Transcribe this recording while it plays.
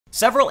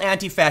Several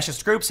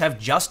anti-fascist groups have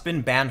just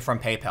been banned from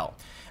PayPal.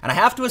 And I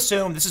have to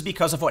assume this is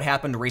because of what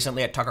happened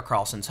recently at Tucker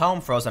Carlson's home.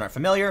 For those that aren't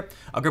familiar,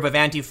 a group of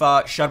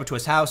Antifa showed up to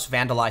his house,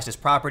 vandalized his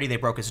property, they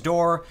broke his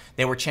door,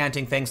 they were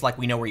chanting things like,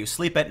 "We know where you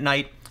sleep at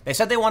night." They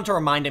said they wanted to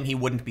remind him he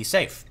wouldn't be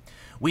safe.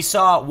 We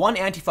saw one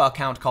Antifa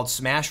account called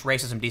Smash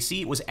Racism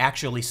DC was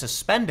actually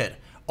suspended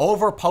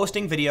over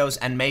posting videos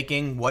and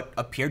making what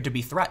appeared to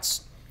be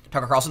threats.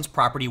 Tucker Carlson's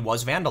property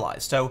was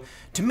vandalized. So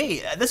to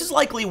me, this is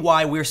likely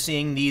why we're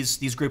seeing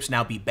these groups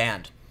now be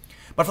banned.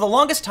 But for the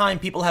longest time,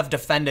 people have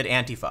defended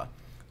Antifa.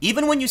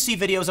 Even when you see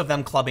videos of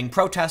them clubbing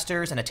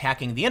protesters and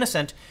attacking the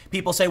innocent,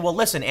 people say, well,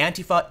 listen,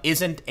 Antifa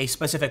isn't a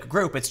specific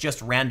group, it's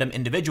just random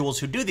individuals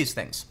who do these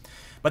things.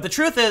 But the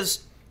truth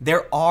is,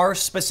 there are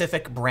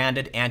specific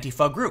branded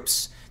Antifa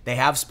groups. They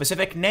have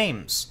specific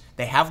names.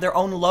 They have their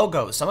own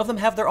logos. Some of them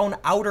have their own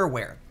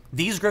outerwear.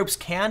 These groups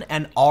can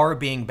and are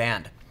being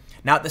banned.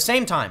 Now, at the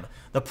same time,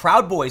 the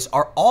Proud Boys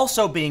are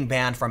also being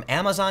banned from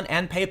Amazon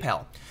and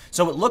PayPal.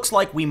 So it looks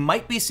like we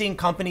might be seeing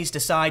companies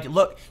decide,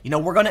 look,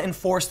 we're going to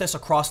enforce this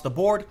across the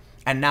board,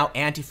 and now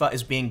Antifa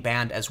is being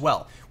banned as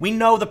well. We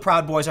know the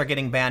Proud Boys are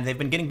getting banned. They've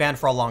been getting banned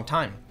for a long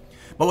time.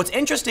 But what's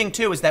interesting,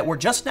 too, is that we're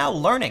just now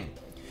learning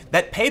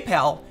that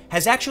PayPal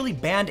has actually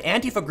banned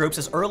Antifa groups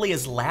as early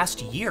as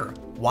last year.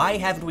 Why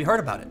haven't we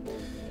heard about it?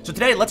 So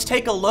today, let's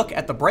take a look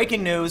at the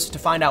breaking news to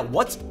find out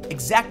what's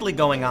exactly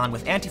going on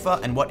with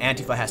Antifa and what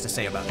Antifa has to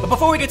say about it. But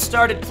before we get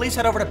started, please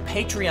head over to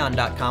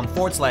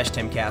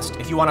patreon.com/TimCast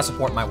if you want to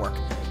support my work.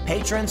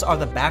 Patrons are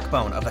the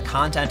backbone of the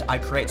content I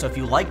create, so if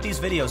you like these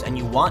videos and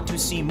you want to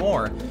see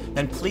more,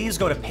 then please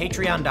go to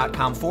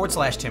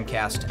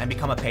patreon.com/TimCast and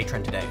become a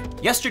patron today.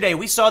 Yesterday,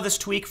 we saw this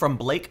tweet from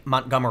Blake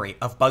Montgomery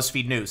of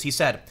BuzzFeed News. He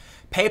said,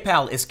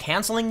 PayPal is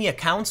canceling the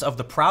accounts of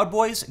the Proud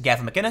Boys,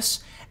 Gavin McInnes,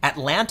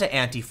 Atlanta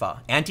Antifa,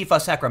 Antifa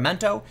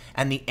Sacramento,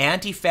 and the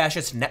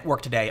Anti-Fascist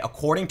Network today,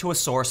 according to a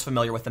source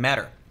familiar with the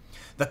matter.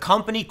 The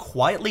company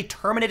quietly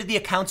terminated the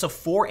accounts of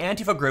 4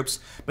 Antifa groups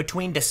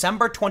between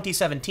December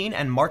 2017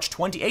 and March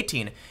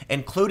 2018,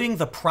 including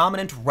the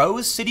prominent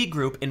Rose City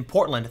group in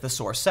Portland, the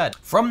source said.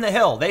 From The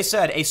Hill, they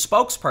said a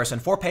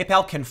spokesperson for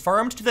PayPal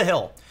confirmed to The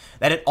Hill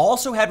that it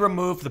also had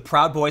removed the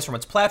Proud Boys from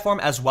its platform,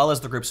 as well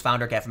as the group's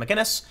founder, Gavin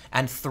McInnes,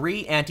 and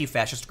 3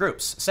 anti-fascist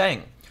groups,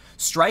 saying,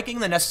 striking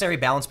the necessary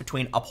balance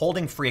between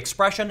upholding free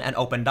expression and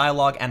open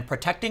dialogue and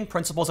protecting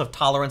principles of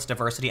tolerance,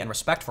 diversity, and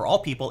respect for all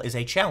people is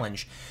a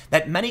challenge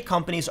that many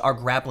companies are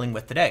grappling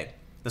with today,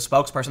 the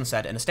spokesperson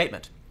said in a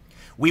statement.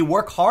 We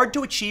work hard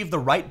to achieve the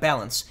right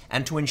balance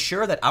and to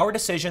ensure that our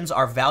decisions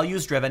are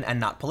values-driven and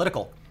not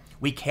political.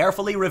 We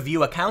carefully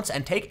review accounts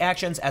and take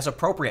actions as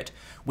appropriate.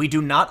 We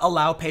do not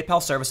allow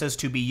PayPal services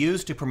to be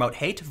used to promote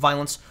hate,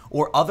 violence,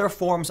 or other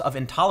forms of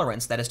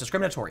intolerance that is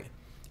discriminatory.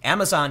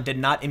 Amazon did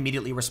not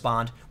immediately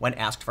respond when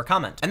asked for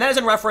comment. And that is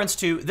in reference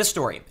to this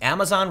story.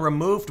 Amazon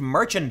removed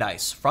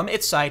merchandise from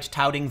its site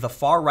touting the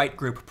far-right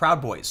group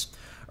Proud Boys.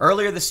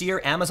 Earlier this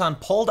year, Amazon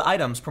pulled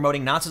items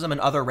promoting Nazism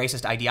and other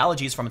racist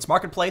ideologies from its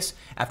marketplace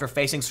after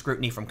facing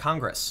scrutiny from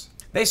Congress.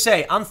 They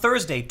say, on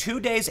Thursday, 2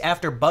 days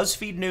after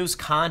BuzzFeed News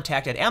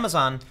contacted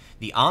Amazon,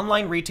 the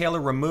online retailer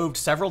removed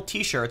several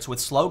t-shirts with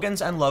slogans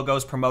and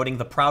logos promoting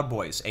the Proud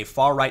Boys, a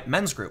far-right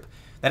men's group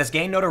that has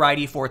gained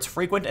notoriety for its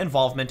frequent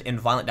involvement in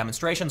violent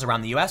demonstrations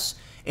around the U.S.,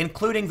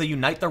 including the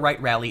Unite the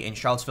Right rally in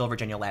Charlottesville,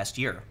 Virginia last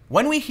year.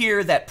 When we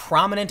hear that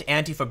prominent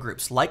Antifa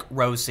groups like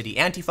Rose City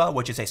Antifa,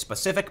 which is a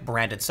specific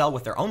branded cell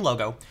with their own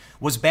logo,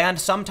 was banned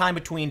sometime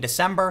between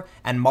December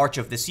and March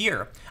of this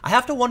year, I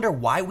have to wonder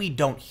why we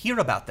don't hear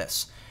about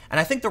this. And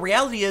I think the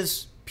reality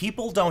is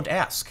people don't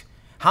ask.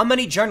 How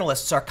many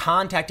journalists are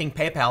contacting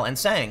PayPal and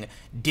saying,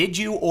 did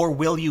you or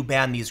will you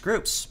ban these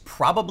groups?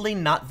 Probably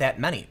not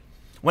that many.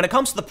 When it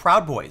comes to the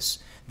Proud Boys,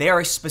 they are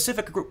a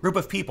specific group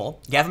of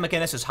people. Gavin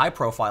McInnes is high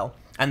profile,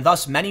 and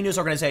thus many news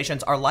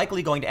organizations are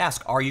likely going to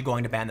ask, are you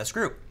going to ban this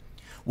group?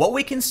 What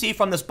we can see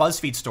from this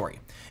BuzzFeed story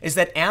is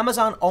that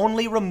Amazon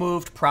only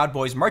removed Proud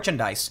Boys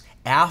merchandise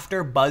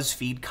after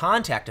BuzzFeed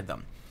contacted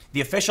them.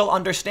 The official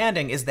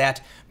understanding is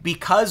that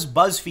because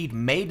BuzzFeed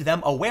made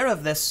them aware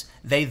of this,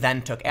 they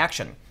then took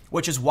action,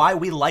 which is why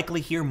we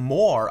likely hear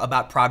more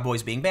about Proud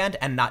Boys being banned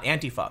and not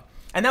Antifa.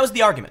 And that was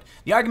the argument.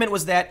 The argument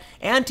was that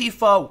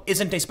Antifa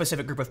isn't a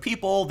specific group of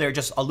people, they're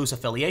just a loose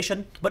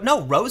affiliation. But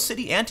no, Rose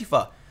City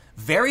Antifa,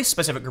 very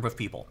specific group of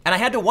people. And I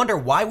had to wonder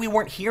why we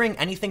weren't hearing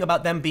anything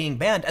about them being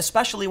banned,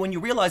 especially when you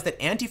realize that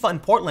Antifa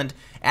in Portland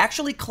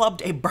actually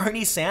clubbed a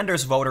Bernie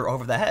Sanders voter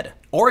over the head.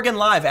 Oregon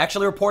Live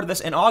actually reported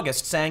this in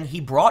August, saying he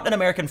brought an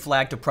American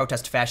flag to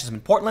protest fascism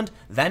in Portland,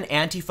 then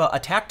Antifa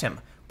attacked him.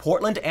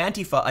 Portland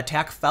Antifa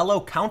attack fellow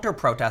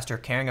counter-protester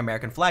carrying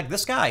American flag.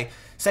 This guy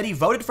said he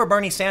voted for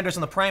Bernie Sanders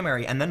in the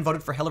primary and then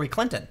voted for Hillary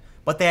Clinton,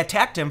 but they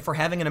attacked him for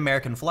having an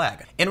American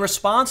flag. In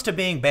response to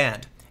being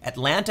banned,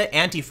 Atlanta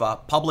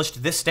Antifa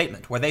published this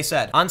statement where they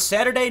said, on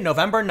Saturday,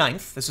 November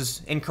 9th, this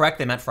is incorrect,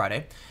 they meant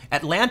Friday,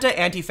 Atlanta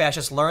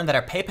anti-fascists learned that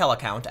our PayPal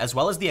account, as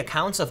well as the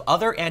accounts of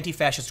other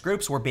anti-fascist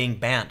groups, were being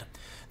banned.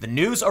 The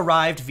news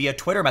arrived via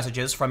Twitter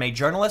messages from a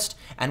journalist,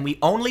 and we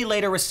only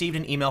later received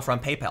an email from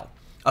PayPal.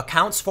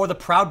 Accounts for the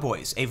Proud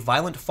Boys, a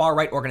violent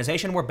far-right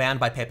organization, were banned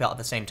by PayPal at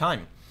the same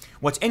time.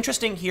 What's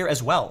interesting here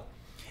as well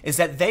is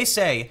that they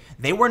say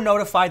they were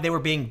notified they were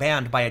being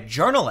banned by a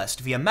journalist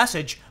via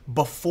message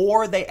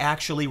before they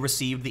actually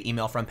received the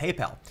email from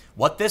PayPal.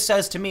 What this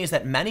says to me is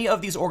that many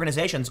of these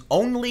organizations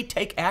only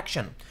take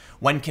action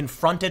when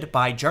confronted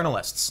by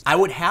journalists. I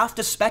would have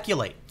to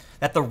speculate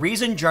that the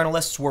reason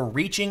journalists were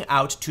reaching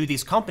out to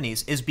these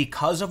companies is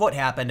because of what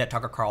happened at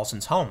Tucker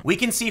Carlson's home. We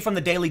can see from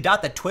the Daily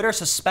Dot that Twitter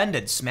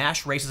suspended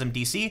Smash Racism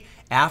DC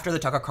after the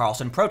Tucker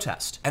Carlson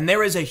protest. And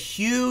there is a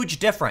huge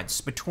difference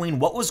between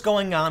what was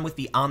going on with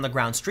the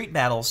on-the-ground street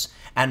battles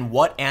and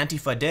what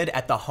Antifa did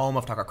at the home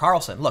of Tucker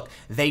Carlson. Look,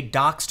 they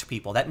doxed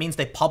people. That means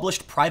they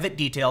published private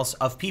details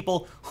of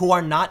people who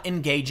are not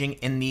engaging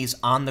in these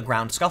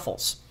on-the-ground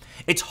scuffles.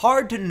 It's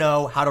hard to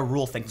know how to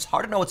rule things. It's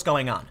hard to know what's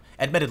going on,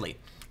 admittedly.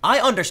 I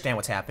understand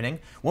what's happening.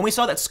 When we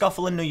saw that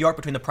scuffle in New York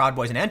between the Proud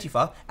Boys and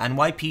Antifa,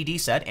 NYPD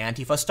said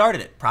Antifa started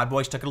it. Proud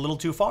Boys took it a little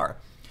too far.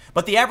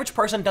 But the average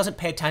person doesn't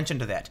pay attention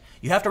to that.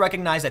 You have to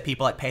recognize that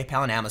people at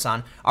PayPal and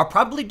Amazon are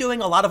probably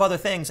doing a lot of other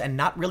things and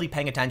not really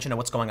paying attention to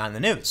what's going on in the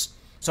news.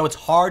 So it's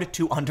hard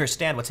to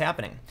understand what's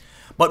happening.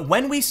 But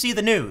when we see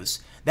the news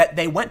that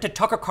they went to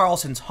Tucker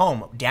Carlson's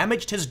home,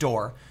 damaged his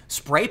door,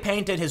 spray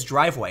painted his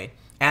driveway,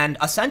 and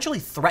essentially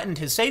threatened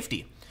his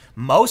safety,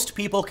 most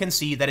people can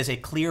see that is a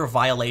clear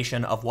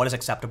violation of what is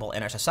acceptable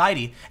in our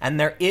society, and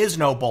there is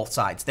no both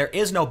sides. There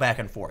is no back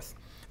and forth.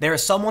 There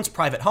is someone's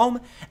private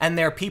home, and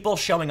there are people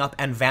showing up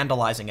and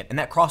vandalizing it, and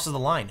that crosses the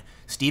line.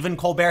 Stephen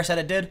Colbert said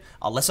it did.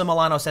 Alyssa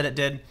Milano said it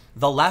did.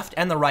 The left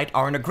and the right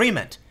are in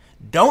agreement.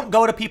 Don't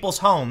go to people's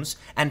homes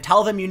and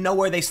tell them you know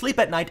where they sleep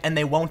at night and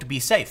they won't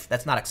be safe.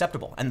 That's not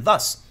acceptable. And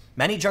thus,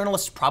 many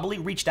journalists probably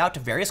reached out to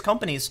various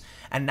companies,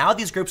 and now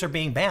these groups are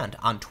being banned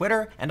on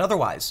Twitter and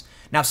otherwise.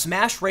 Now,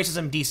 Smash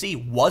Racism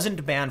DC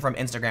wasn't banned from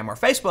Instagram or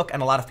Facebook,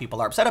 and a lot of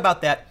people are upset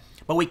about that,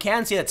 but we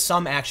can see that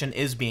some action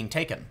is being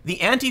taken.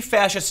 The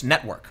Anti-Fascist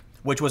Network,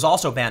 which was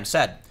also banned,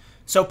 said,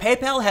 "So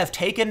PayPal have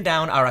taken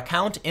down our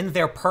account in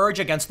their purge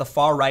against the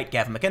far right,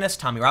 Gavin McInnes,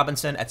 Tommy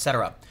Robinson,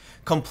 etc.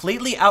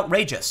 Completely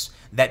outrageous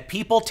that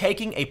people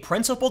taking a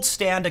principled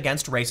stand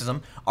against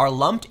racism are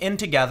lumped in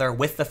together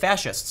with the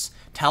fascists.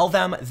 Tell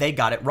them they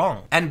got it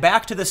wrong." And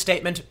back to the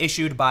statement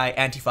issued by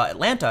Antifa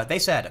Atlanta, they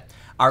said,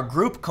 "Our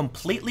group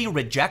completely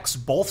rejects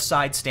both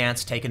sides'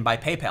 stance taken by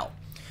PayPal.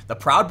 The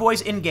Proud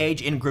Boys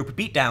engage in group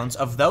beatdowns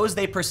of those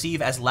they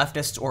perceive as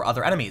leftists or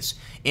other enemies.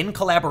 In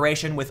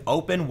collaboration with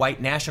open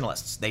white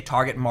nationalists, they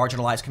target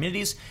marginalized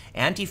communities.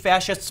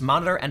 Anti-fascists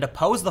monitor and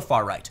oppose the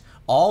far right.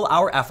 All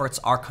our efforts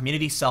are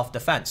community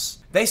self-defense."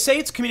 They say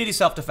it's community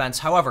self-defense.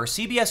 However,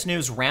 CBS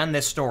News ran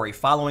this story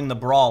following the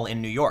brawl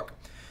in New York.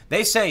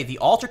 They say the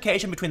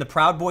altercation between the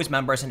Proud Boys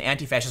members and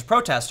anti-fascist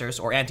protesters,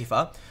 or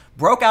Antifa,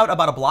 broke out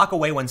about a block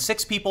away when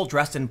 6 people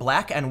dressed in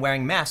black and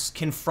wearing masks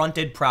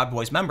confronted Proud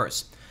Boys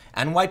members.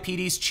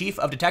 NYPD's Chief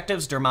of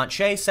Detectives Dermont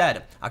Shea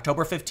said,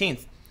 October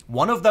 15th,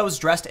 one of those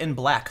dressed in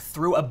black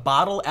threw a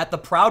bottle at the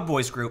Proud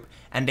Boys group,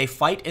 and a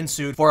fight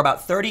ensued for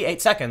about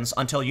 38 seconds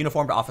until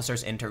uniformed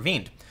officers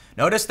intervened.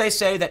 Notice they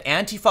say that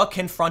Antifa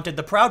confronted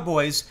the Proud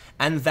Boys,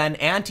 and then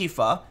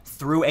Antifa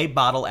threw a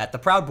bottle at the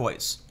Proud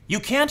Boys. You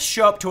can't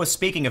show up to a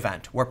speaking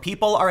event where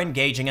people are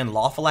engaging in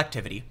lawful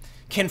activity,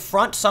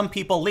 confront some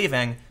people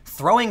leaving,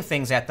 throwing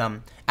things at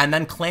them, and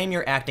then claim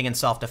you're acting in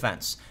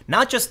self-defense.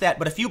 Not just that,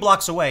 but a few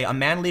blocks away, a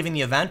man leaving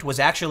the event was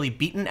actually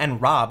beaten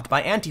and robbed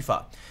by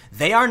Antifa.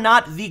 They are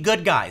not the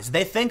good guys.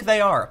 They think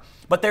they are.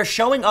 But they're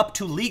showing up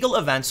to legal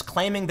events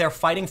claiming they're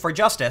fighting for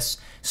justice,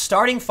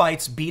 starting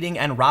fights, beating,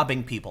 and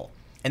robbing people.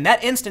 In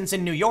that instance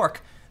in New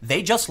York,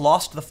 they just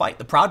lost the fight.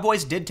 The Proud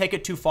Boys did take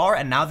it too far,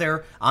 and now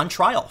they're on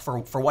trial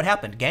for what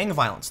happened. Gang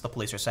violence, the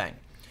police are saying.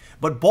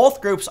 But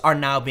both groups are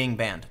now being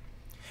banned.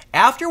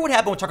 After what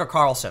happened with Tucker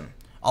Carlson,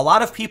 a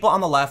lot of people on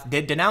the left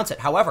did denounce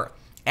it. However,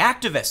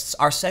 activists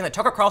are saying that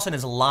Tucker Carlson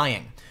is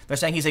lying. They're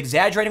saying he's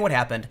exaggerating what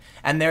happened,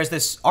 and there's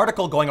this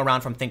article going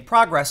around from Think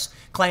Progress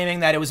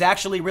claiming that it was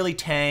actually really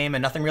tame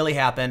and nothing really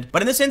happened.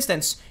 But in this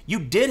instance, you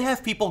did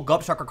have people go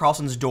up to Tucker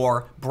Carlson's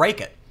door,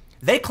 break it.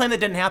 They claim that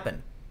didn't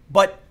happen.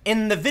 But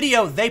in the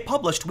video they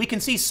published, we can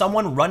see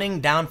someone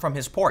running down from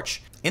his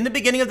porch. In the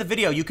beginning of the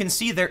video, you can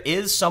see there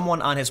is someone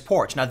on his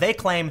porch. Now, they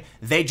claim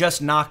they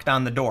just knocked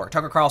on the door.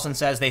 Tucker Carlson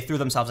says they threw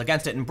themselves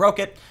against it and broke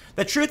it.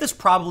 The truth is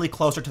probably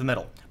closer to the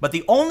middle. But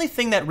the only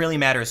thing that really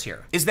matters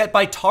here is that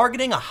by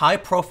targeting a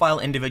high-profile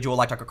individual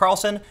like Tucker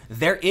Carlson,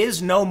 there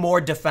is no more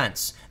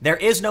defense. There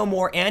is no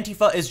more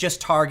Antifa is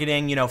just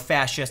targeting,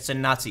 fascists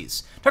and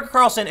Nazis. Tucker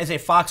Carlson is a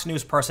Fox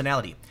News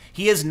personality.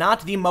 He is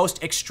not the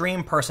most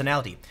extreme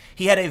personality.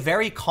 He had a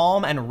very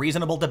calm and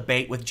reasonable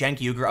debate with Cenk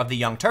Uygur of the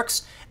Young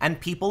Turks, and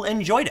people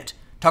enjoyed it.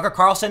 Tucker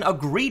Carlson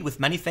agreed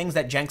with many things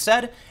that Cenk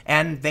said,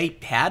 and they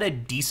had a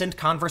decent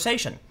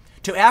conversation.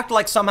 To act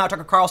like somehow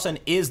Tucker Carlson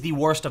is the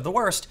worst of the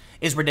worst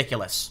is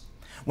ridiculous.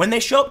 When they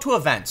show up to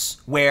events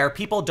where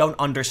people don't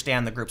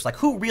understand the groups, like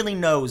who really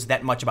knows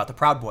that much about the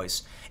Proud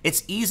Boys,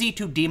 it's easy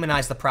to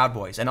demonize the Proud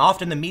Boys, and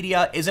often the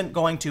media isn't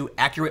going to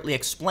accurately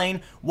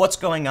explain what's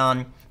going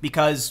on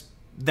because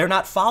they're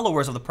not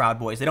followers of the Proud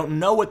Boys. They don't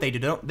know what they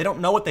do. They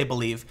don't know what they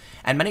believe.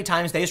 And many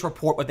times they just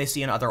report what they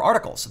see in other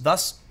articles.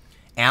 Thus,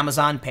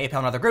 Amazon, PayPal,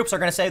 and other groups are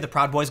going to say the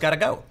Proud Boys got to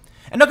go.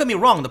 And don't get me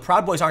wrong, the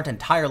Proud Boys aren't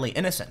entirely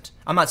innocent.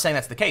 I'm not saying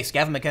that's the case.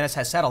 Gavin McInnes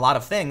has said a lot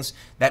of things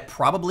that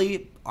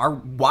probably are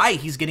why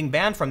he's getting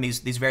banned from these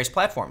various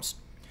platforms.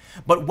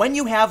 But when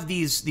you have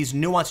these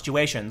nuanced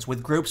situations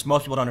with groups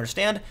most people don't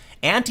understand,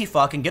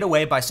 Antifa can get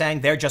away by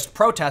saying they're just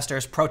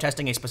protesters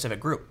protesting a specific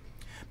group.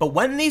 But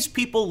when these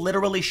people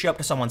literally show up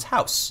to someone's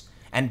house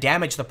and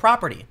damage the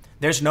property,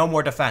 there's no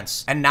more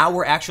defense. And now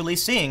we're actually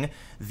seeing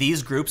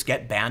these groups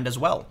get banned as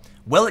well.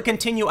 Will it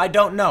continue? I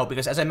don't know,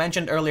 because as I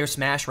mentioned earlier,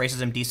 Smash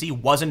Racism DC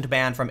wasn't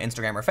banned from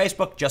Instagram or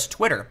Facebook, just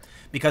Twitter,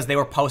 because they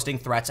were posting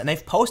threats, and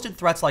they've posted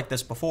threats like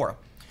this before.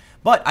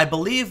 But I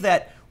believe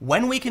that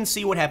when we can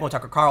see what happened with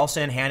Tucker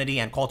Carlson, Hannity,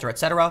 and Coulter,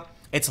 etc.,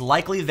 it's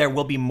likely there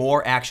will be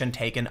more action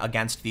taken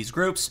against these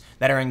groups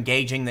that are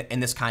engaging in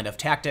this kind of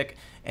tactic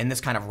and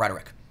this kind of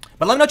rhetoric.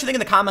 But let me know what you think in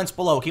the comments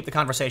below. We'll keep the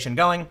conversation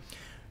going.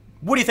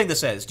 What do you think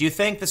this is? Do you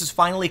think this is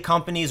finally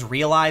companies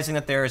realizing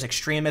that there is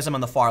extremism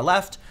on the far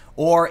left?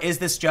 Or is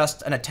this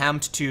just an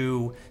attempt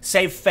to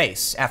save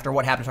face after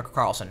what happened to Tucker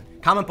Carlson?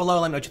 Comment below,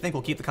 let me know what you think.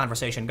 We'll keep the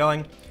conversation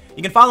going.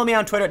 You can follow me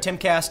on Twitter at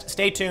Timcast.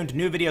 Stay tuned,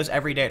 new videos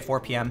every day at 4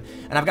 p.m.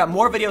 And I've got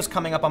more videos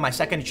coming up on my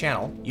second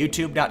channel,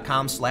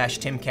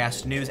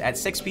 youtube.com/TimcastNews at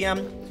 6 p.m.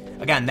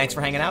 Again, thanks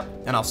for hanging out,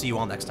 and I'll see you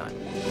all next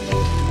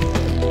time.